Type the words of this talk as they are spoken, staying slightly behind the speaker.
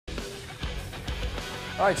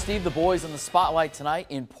All right, Steve, the boys in the spotlight tonight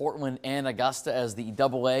in Portland and Augusta as the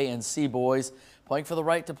AA and C boys playing for the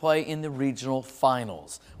right to play in the regional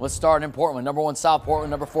finals. Let's start in Portland. Number 1 South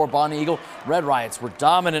Portland, number 4 Bonnie Eagle. Red Riots were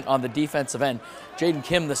dominant on the defensive end. Jaden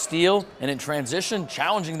Kim the steal, and in transition,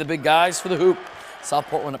 challenging the big guys for the hoop. South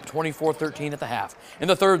Portland up 24-13 at the half. In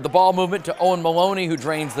the third, the ball movement to Owen Maloney, who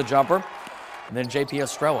drains the jumper. And then JP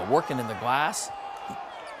Estrella working in the glass.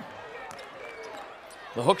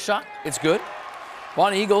 The hook shot, it's good.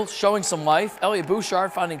 Bonnie Eagle showing some life. Elliot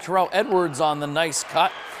Bouchard finding Terrell Edwards on the nice cut.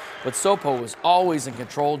 But Sopo was always in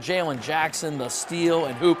control. Jalen Jackson, the steal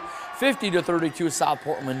and hoop. 50-32 South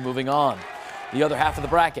Portland moving on. The other half of the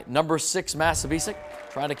bracket, number 6 Massabesic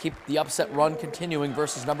trying to keep the upset run continuing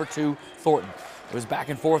versus number 2 Thornton. It was back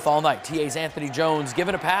and forth all night. TA's Anthony Jones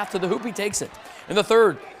given a path to the hoop. He takes it. In the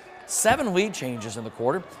third, 7 lead changes in the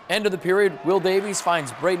quarter. End of the period, Will Davies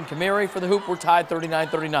finds Braden Kamiri for the hoop. We're tied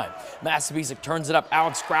 39-39. Massabesic turns it up.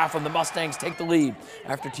 Alex Graffam, the Mustangs take the lead.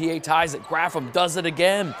 After TA ties it, Graffam does it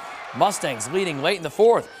again. Mustangs leading late in the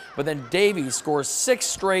fourth, but then Davies scores 6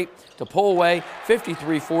 straight to pull away.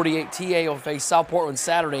 53-48. TA will face South Portland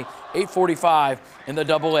Saturday, 8:45 in the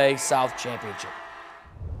AA South Championship.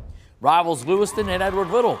 Rivals Lewiston and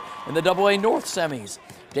Edward Little in the AA North semis.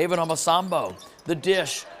 David Omasambo, the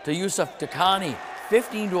dish to Yusuf Takani,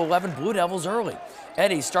 15-11 Blue Devils early.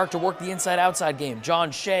 Eddies start to work the inside-outside game.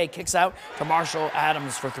 John Shea kicks out to Marshall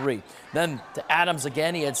Adams for 3. Then to Adams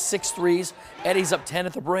again. He had 6 threes. Eddies up 10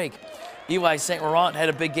 at the break. Eli St. Laurent had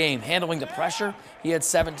a big game, handling the pressure. He had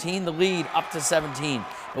 17, the lead up to 17.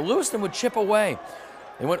 But Lewiston would chip away.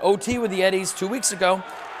 They went OT with the Eddies 2 weeks ago.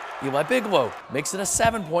 Eli Bigelow makes it a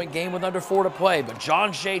 7-point game with under 4 to play, but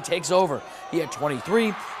John Shea takes over. He had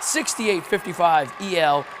 23, 68-55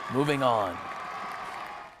 EL moving on.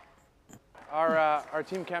 Our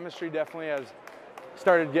team chemistry definitely has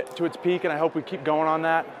started to get to its peak, and I hope we keep going on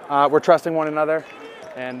that. We're trusting one another,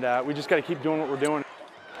 and we just got to keep doing what we're doing.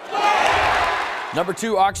 Number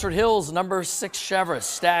 2 Oxford Hills, number 6 Chevrolet.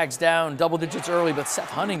 Stags down double digits early, but Seth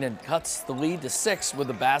Huntington cuts the lead to 6 with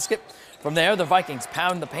the basket. From there, the Vikings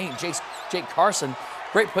pound the paint. Jake Carson,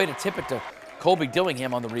 great play to tip it to Colby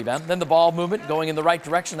Dillingham on the rebound. Then the ball movement going in the right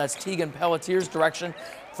direction. That's Tegan Pelletier's direction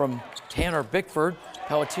from Tanner Bickford.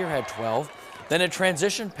 Pelletier had 12. Then in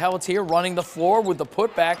transition, Pelletier running the floor with the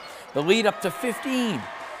putback. The lead up to 15.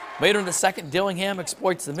 Later in the second, Dillingham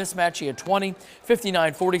exploits the mismatch. He had 20.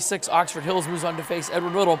 59-46, Oxford Hills moves on to face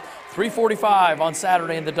Edward Little. 3:45 on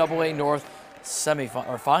Saturday in the AA North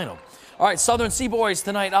final. All right, Southern Sea Boys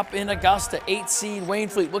tonight up in Augusta. 8 seed Wayne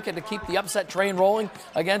Fleet looking to keep the upset train rolling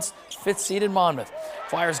against 5th seeded Monmouth.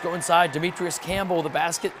 Flyers go inside. Demetrius Campbell, the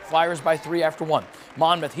basket. Flyers by 3 after 1.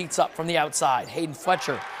 Monmouth heats up from the outside. Hayden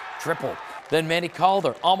Fletcher, triple. Then Manny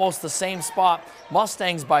Calder, almost the same spot.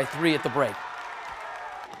 Mustangs by 3 at the break.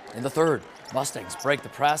 In the third, Mustangs break the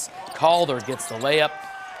press. Calder gets the layup.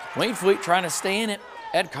 Wayne Fleet trying to stay in it.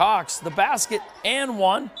 Ed Cox, the basket and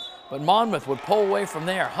 1. But Monmouth would pull away from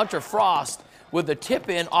there. Hunter Frost with the tip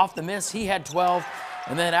in off the miss. He had 12.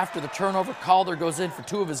 And then after the turnover, Calder goes in for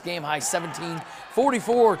 2 of his game high 17.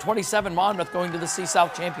 44-27 Monmouth going to the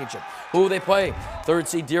C-South Championship. Who will they play? 3rd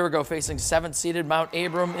seed Dirigo facing 7th seeded Mount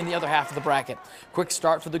Abram in the other half of the bracket. Quick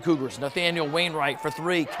start for the Cougars. Nathaniel Wainwright for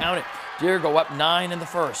 3. Count it. Dirigo up 9 in the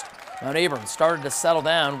first. Mount Abram started to settle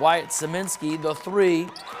down. Wyatt Szyminski, the 3.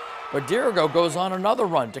 But Dirigo goes on another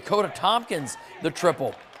run. Dakota Tompkins, the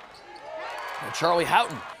triple. And Charlie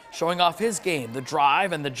Houghton showing off his game, the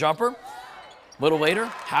drive and the jumper. A little later,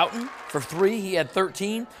 Houghton for 3, he had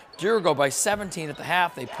 13. Dirigo by 17 at the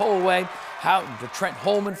half. They pull away. Houghton to Trent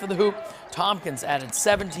Holman for the hoop. Tompkins added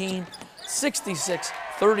 17.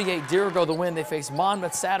 66-38 Dirigo the win. They face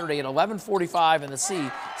Monmouth Saturday at 11:45 in the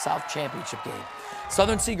C-South Championship game.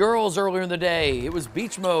 Southern Sea Girls earlier in the day. It was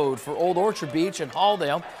beach mode for Old Orchard Beach and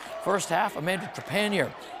Halldale. First half, Amanda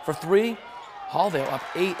Trepanier for 3. Halldale up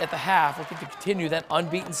 8 at the half, looking to continue that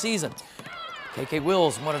unbeaten season. KK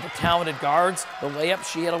Wills, one of the talented guards. The layup,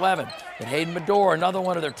 she had 11. And Hayden Medore, another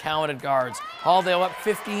one of their talented guards. Halldale up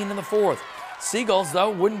 15 in the fourth. Seagulls,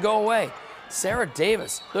 though, wouldn't go away. Sarah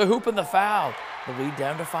Davis, the hoop and the foul. The lead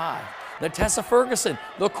down to 5. Natessa Ferguson,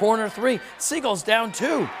 the corner 3. Seagulls down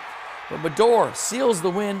 2. But Medore seals the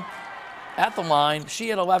win at the line. She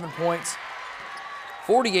had 11 points.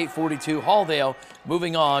 48-42, Halldale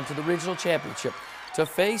moving on to the regional championship to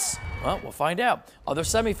face, well, we'll find out. Other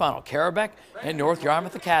semifinal, Carabec and North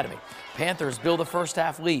Yarmouth Academy. Panthers build a first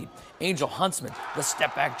half lead. Angel Huntsman, the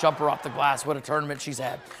step back jumper off the glass. What a tournament she's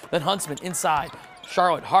had. Then Huntsman inside.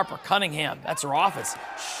 Charlotte Harper Cunningham, that's her office.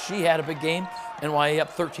 She had a big game. NYA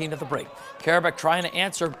up 13 at the break. Carabec trying to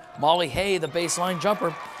answer. Molly Hay, the baseline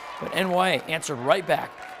jumper. but NYA answered right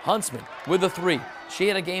back. Huntsman with a 3. She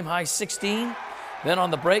had a game-high 16. Then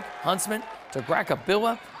on the break, Huntsman to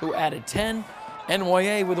Gracabilla, who added 10.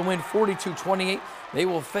 NYA with a win 42-28. They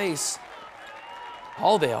will face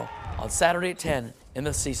Halldale on Saturday at 10 in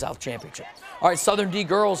the C-South Championship. All right, Southern D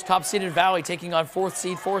girls, top-seeded Valley taking on 4th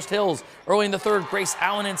seed Forest Hills. Early in the third, Grace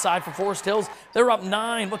Allen inside for Forest Hills. They're up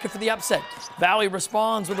 9, looking for the upset. Valley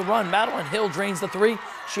responds with a run. Madeline Hill drains the 3.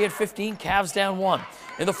 She had 15, Cavs down 1.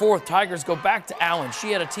 In the fourth, Tigers go back to Allen.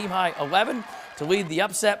 She had a team-high 11 to lead the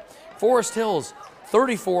upset. Forest Hills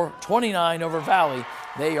 34-29 over Valley.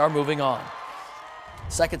 They are moving on.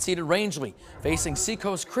 Second-seeded Rangeley facing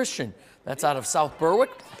Seacoast Christian. That's out of South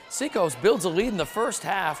Berwick. Seacoast builds a lead in the first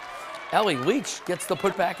half. Ellie Leach gets the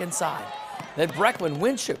putback inside. Then Brecklin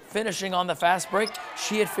Winship finishing on the fast break.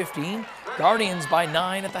 She had 15. Guardians by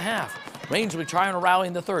 9 at the half. Rangeley trying to rally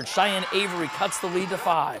in the third. Cheyenne Avery cuts the lead to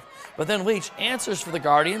 5. But then Leach answers for the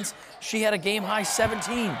Guardians. She had a game-high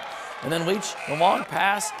 17. And then Leach, the long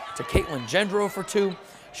pass to Caitlin Gendro for 2.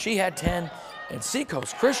 She had 10. And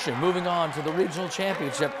Seacoast Christian moving on to the regional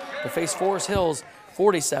championship to face Forest Hills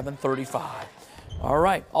 47-35. All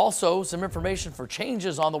right, also some information for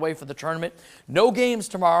changes on the way for the tournament. No games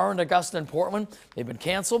tomorrow in Augusta and Portland. They've been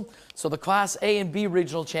canceled. So the Class A and B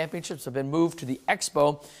regional championships have been moved to the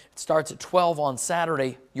Expo. It starts at 12 on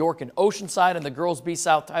Saturday. York and Oceanside in the girls B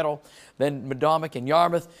South title. Then Madomic and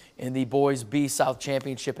Yarmouth in the boys B South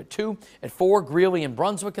championship at 2. At 4, Greeley and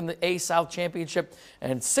Brunswick in the A South championship.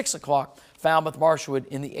 And 6 o'clock, Falmouth Marshwood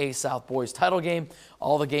in the A South boys title game.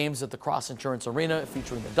 All the games at the Cross Insurance Arena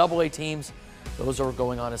featuring the AA teams. Those are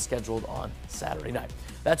going on as scheduled on Saturday night.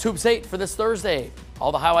 That's Hoops 8 for this Thursday.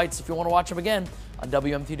 All the highlights, if you want to watch them again, on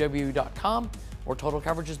WMTW.com, or Total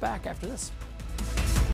Coverage is back after this.